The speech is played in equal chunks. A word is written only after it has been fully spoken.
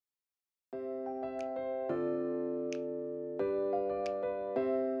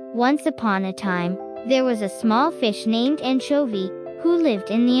Once upon a time, there was a small fish named Anchovy, who lived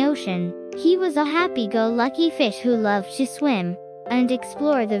in the ocean. He was a happy-go-lucky fish who loved to swim and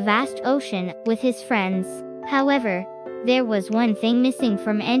explore the vast ocean with his friends. However, there was one thing missing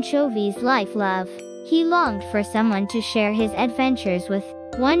from Anchovy's life: love. He longed for someone to share his adventures with.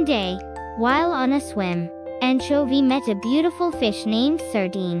 One day, while on a swim, Anchovy met a beautiful fish named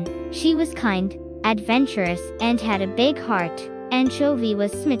Sardine. She was kind, adventurous, and had a big heart. Anchovy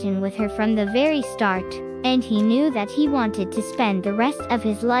was smitten with her from the very start, and he knew that he wanted to spend the rest of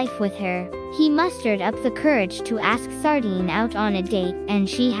his life with her. He mustered up the courage to ask Sardine out on a date, and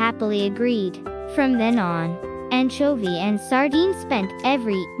she happily agreed. From then on, Anchovy and Sardine spent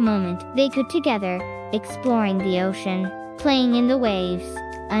every moment they could together, exploring the ocean, playing in the waves,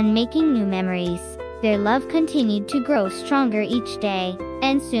 and making new memories. Their love continued to grow stronger each day,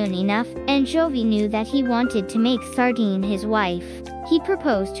 and soon enough, Anchovy knew that he wanted to make Sardine his wife. He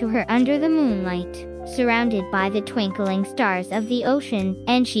proposed to her under the moonlight, surrounded by the twinkling stars of the ocean,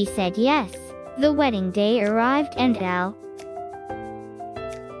 and she said yes. The wedding day arrived, and